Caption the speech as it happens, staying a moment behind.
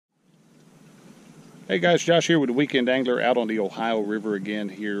Hey guys, Josh here with the Weekend Angler out on the Ohio River again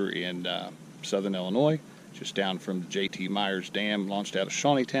here in southern Illinois, just down from the J.T. Myers Dam, launched out of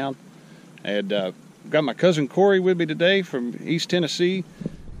Shawneetown. And got my cousin Cory with me today from East Tennessee.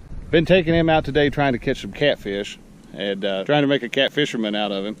 Been taking him out today trying to catch some catfish and trying to make a catfisherman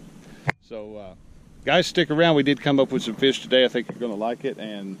out of him. So guys, stick around. We did come up with some fish today. I think you're going to like it,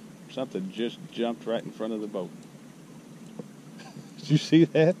 and something just jumped right in front of the boat. Did you see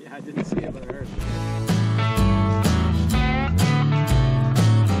that? Yeah, I didn't see it, but I heard it.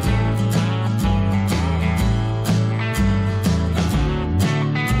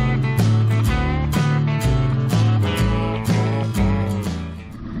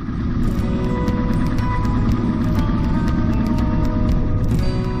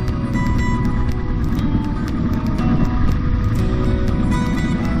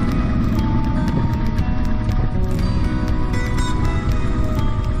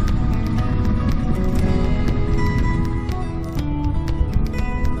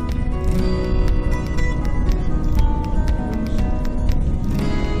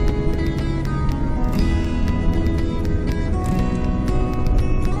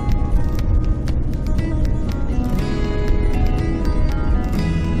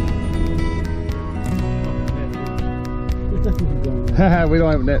 We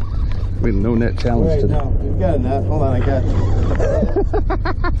don't have a net. We no net challenge today. No, you've got a net. Hold on, I got you.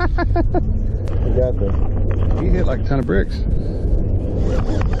 I got this. He hit like a ton of bricks.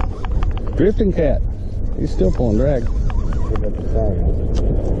 Drifting cat. He's still pulling drag. We're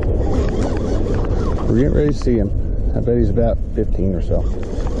getting ready to see him. I bet he's about 15 or so.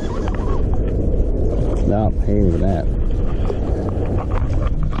 No, he ain't even that.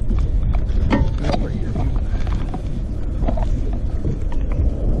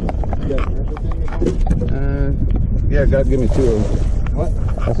 Yeah, God, give me two of them. What?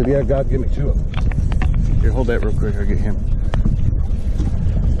 I said, yeah, God, give me two of them. Here, hold that real quick. I'll get him.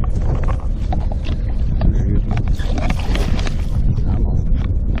 I'm on.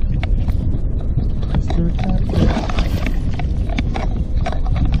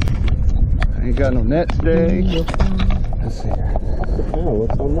 I ain't got no net today. Let's see here. Oh,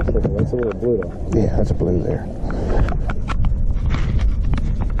 what's on this one? That's a little blue though. Yeah, that's a blue there.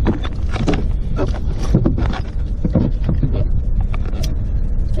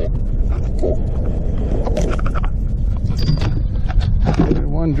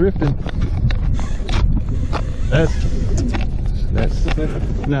 One drifting. That's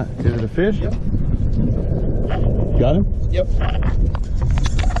no. Is it a fish? Yep. Got him? Yep.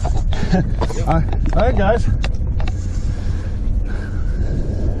 All right, guys.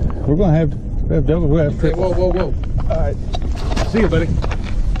 We're gonna have double. We'll have triple. Whoa. All right. See you, buddy.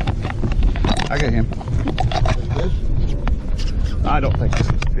 I got him. I don't think this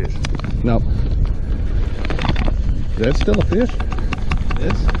is a fish. Nope. That's still a fish.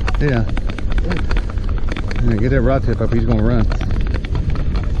 This? Yeah. Yeah, get that rod tip up, he's gonna run.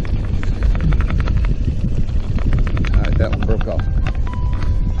 Alright, that one broke off.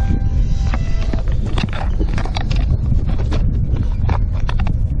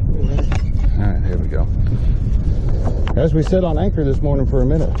 Alright, here we go. As we sit on anchor this morning for a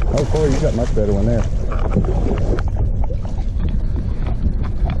minute. Oh, Cory, you got much better one there.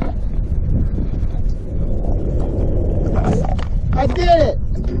 I did it!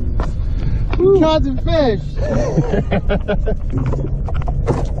 Caught some fish!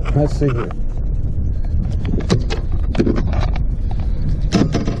 Let's see here.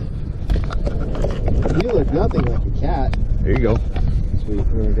 You look nothing like a cat. Here you go. Sweet, you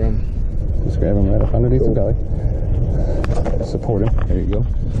wanna grab him? Just grab him right up underneath the belly. Support him. There you go.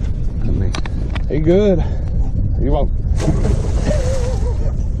 Hey, good. You won't.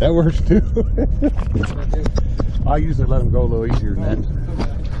 That works too. I usually let him go a little easier than that.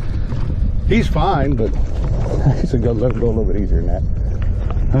 He's fine, but I usually let him go a little bit easier than that.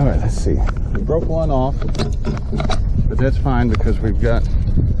 All right, let's see. We broke one off, but that's fine because we've got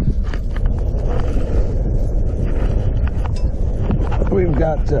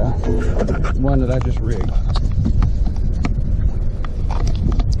one that I just rigged.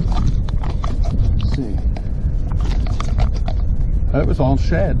 Let's see. That was all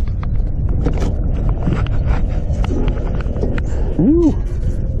shad. Woo!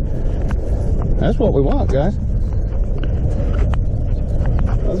 That's what we want, guys.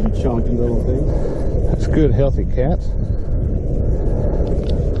 Those are chunky little things. That's good, healthy cats.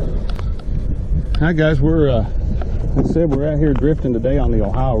 Hi, guys. We're, like I said, we're out here drifting today on the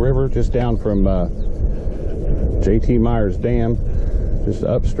Ohio River, just down from J.T. Myers Dam, just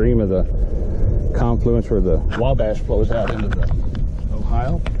upstream of the confluence where the Wabash flows out into the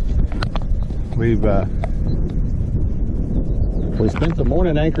Ohio. We spent the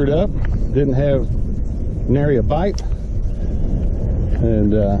morning anchored up, didn't have nary a bite,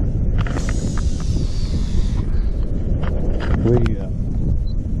 and we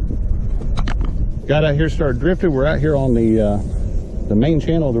got out here, started drifting. We're out here on the main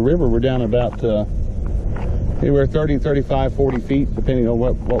channel of the river. We're down about anywhere 30, 35, 40 feet, depending on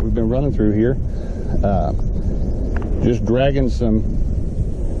what we've been running through here. Just dragging some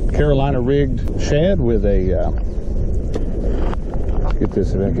Carolina rigged shad with a get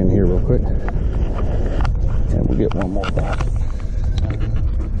this back in here real quick, and we'll get one more bite.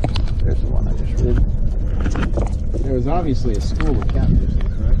 There's the one I just rigged. There was obviously a school of catfish there,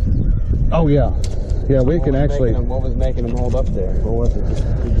 correct? Oh yeah, we can actually. What was making them hold up there? What was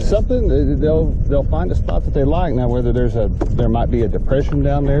it? Something they'll find a spot that they like. Now, whether there might be a depression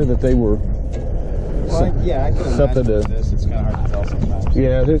down there that they were. Well, yeah, I can something imagine with this. It's kind of hard to tell sometimes.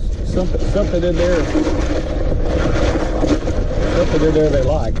 Yeah, there's something in there. Something in there they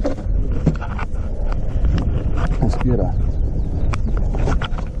like. Let's get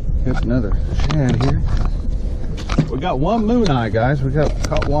another shad here. We got one moon eye, guys. We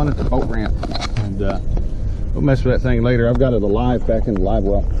caught one at the boat ramp, and we'll mess with that thing later. I've got it alive back in the live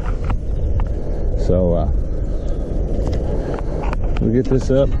well. So we'll get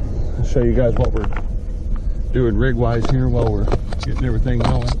this up. I'll show you guys what we're doing rig wise here while we're getting everything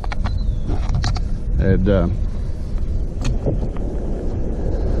going. And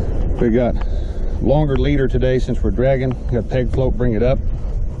we got longer leader today since we're dragging. Got peg float, bring it up.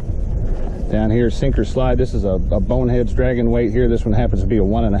 Down here, sinker slide. This is a boneheads dragging weight here. This one happens to be a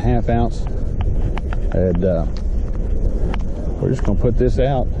 1.5 ounce. And we're just gonna put this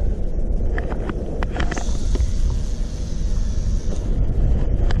out.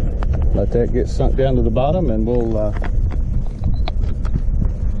 Let that get sunk down to the bottom, and we'll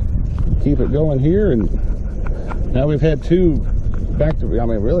keep it going here. And now we've had two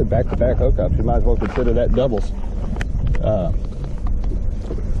really back-to-back hookups. You might as well consider that doubles.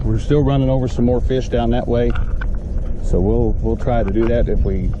 We're still running over some more fish down that way, so we'll try to do that. If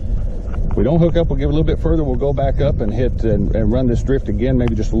we don't hook up, we'll give a little bit further. We'll go back up and hit and run this drift again,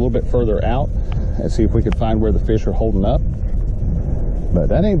 maybe just a little bit further out, and see if we can find where the fish are holding up. But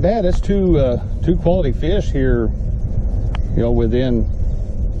that ain't bad. That's two quality fish here, you know, within,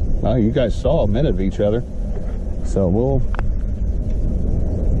 well, you guys saw a minute of each other. So we'll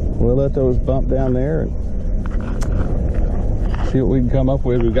let those bump down there and see what we can come up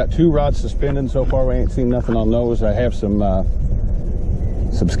with. We've got 2 rods suspended so far. We ain't seen nothing on those. I have some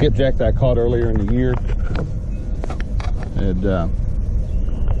skipjack that I caught earlier in the year, and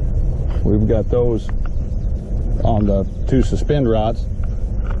we've got those on the 2 suspend rods.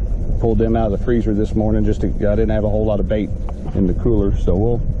 Pulled them out of the freezer this morning. I didn't have a whole lot of bait in the cooler, so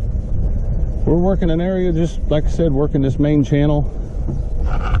we're working an area, just like I said, working this main channel.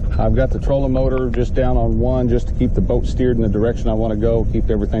 I've got the trolling motor just down on one, just to keep the boat steered in the direction I want to go,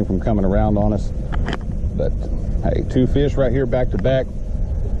 keep everything from coming around on us. But hey, 2 fish right here back to back.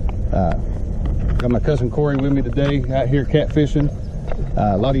 Got my cousin Cory with me today out here catfishing.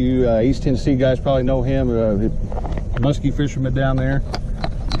 A lot of you East Tennessee guys probably know him, musky fisherman down there,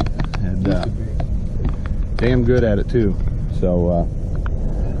 and damn good at it too. So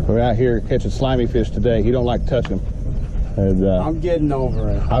we're out here catching slimy fish today. He don't like to touch them. And, I'm getting over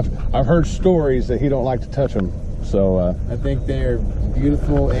it. I've heard stories that he don't like to touch them. So I think they're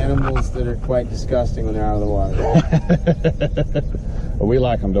beautiful animals that are quite disgusting when they're out of the water. Well, we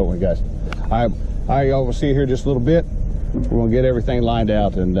like them, don't we, guys? Y'all will see here just a little bit. We're gonna get everything lined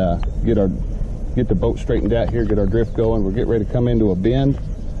out and get the boat straightened out here, get our drift going. We're getting ready to come into a bend,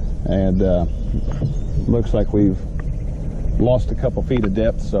 and looks like we've lost a couple feet of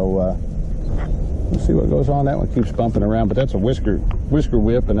depth. So we'll see what goes on. That one keeps bumping around, but that's a whisker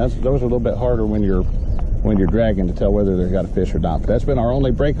whip, and those are a little bit harder when you're dragging to tell whether they've got a fish or not. But that's been our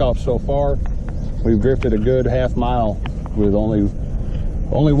only break off so far. We've drifted a good half mile with only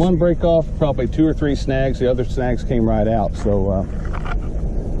one break off, probably 2 or 3 snags. The other snags came right out, so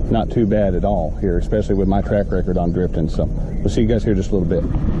not too bad at all here, especially with my track record on drifting. So we'll see you guys here just a little bit.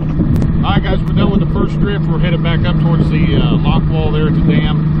 All right, guys, we're done with the first drift. We're headed back up towards the lock wall there at the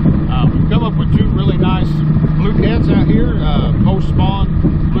dam. We've come up with 2 really nice blue cats out here, post spawn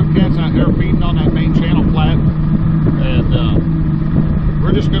blue cats out there feeding on that main channel flat, and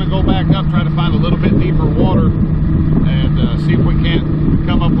we're just going to go back up, try to find a little bit deeper water, and see if we can't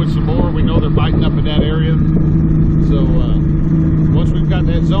come up with some more. We know they're biting up in that area, so once we've got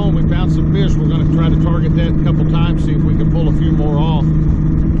that zone, we found some fish, we're going to try to target that a couple times, see if we can pull a few more off.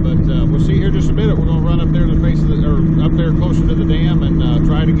 But we'll see here just a minute. We're going to run up there to the face of the, or up there closer to the dam, and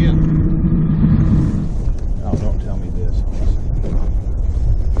try it again.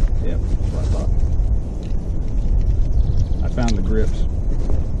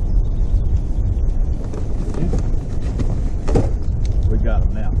 we've got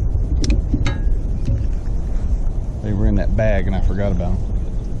them now. They were in that bag and I forgot about them.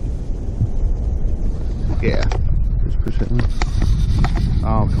 Yeah. Just push that one.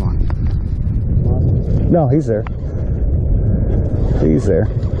 Oh, come on. No, he's there. He's there.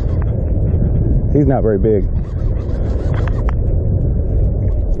 He's not very big.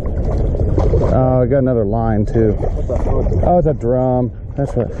 Oh, I got another line too. Oh, it's a drum.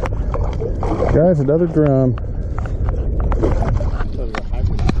 That's right. Guys, another drum.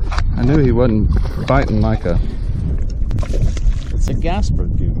 I knew he wasn't biting like a... It's a Gasper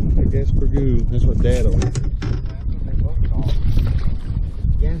goo. A Gasper goo. That's what Dad always says.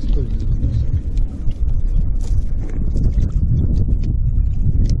 Gasper goo.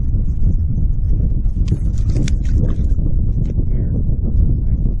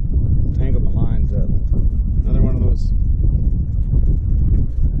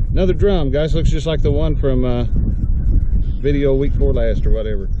 Another drum, guys. Looks just like the one from video week 4 last or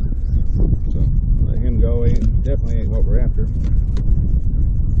whatever. So let him go. He definitely ain't what we're after.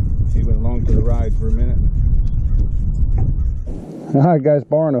 He went along for the ride for a minute. All right, guys.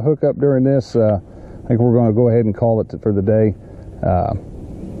 Barring a hookup during this, I think we're going to go ahead and call it for the day.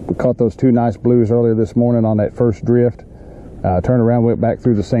 We caught those 2 nice blues earlier this morning on that first drift. Turned around, went back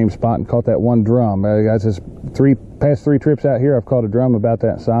through the same spot and caught that 1 drum. Guys, this past 3 trips out here, I've caught a drum about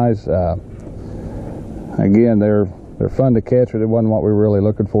that size. Again, they're fun to catch, but it wasn't what we were really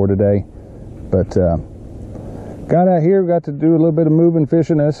looking for today. But got out here, got to do a little bit of moving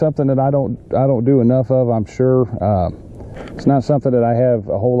fishing. That's something that I don't do enough of, I'm sure. It's not something that I have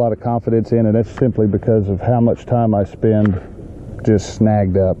a whole lot of confidence in, and that's simply because of how much time I spend just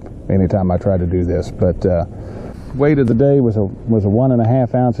snagged up anytime I try to do this. But weight of the day was a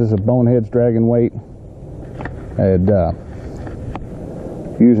 1.5 ounces of boneheads dragging weight. And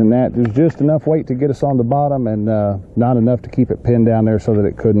using that, there's just enough weight to get us on the bottom, and not enough to keep it pinned down there so that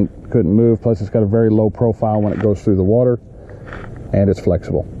it couldn't move. Plus, it's got a very low profile when it goes through the water, and it's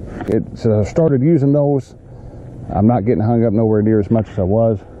flexible. So I started using those. I'm not getting hung up nowhere near as much as I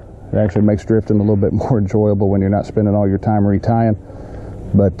was. It actually makes drifting a little bit more enjoyable when you're not spending all your time retying.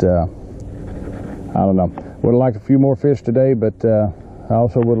 But I don't know. Would have liked a few more fish today, but I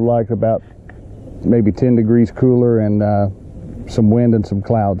also would have liked about maybe 10 degrees cooler and some wind and some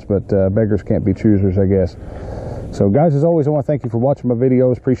clouds, but beggars can't be choosers, I guess. So guys, as always, I want to thank you for watching my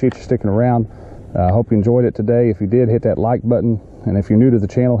videos. Appreciate you sticking around. I hope you enjoyed it today. If you did, hit that like button, and if you're new to the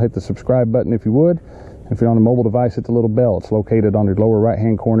channel, hit the subscribe button if you would. If you're on a mobile device, hit the little bell. It's located on the lower right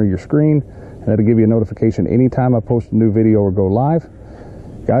hand corner of your screen, and that'll give you a notification anytime I post a new video or go live.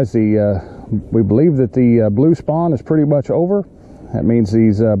 Guys, we believe that the blue spawn is pretty much over. That means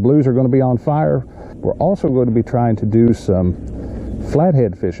these blues are going to be on fire. We're also going to be trying to do some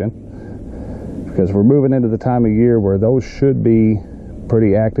flathead fishing, because we're moving into the time of year where those should be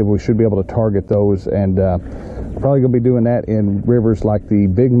pretty active. We should be able to target those, and we're probably going to be doing that in rivers like the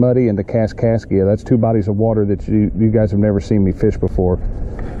Big Muddy and the Kaskaskia. That's 2 bodies of water that you guys have never seen me fish before.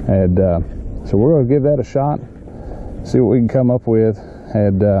 And so we're going to give that a shot, see what we can come up with.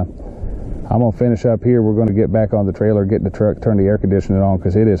 And I'm going to finish up here. We're going to get back on the trailer, get in the truck, turn the air conditioning on,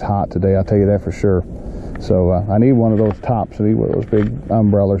 because it is hot today, I'll tell you that for sure. So I need one of those tops. I need one of those big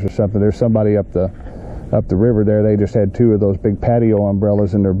umbrellas or something. There's somebody up the river there. They just had 2 of those big patio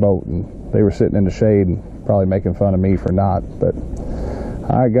umbrellas in their boat, and they were sitting in the shade and probably making fun of me for not. But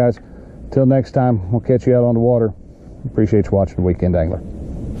all right, guys, till next time, we'll catch you out on the water. Appreciate you watching The Weekend Angler.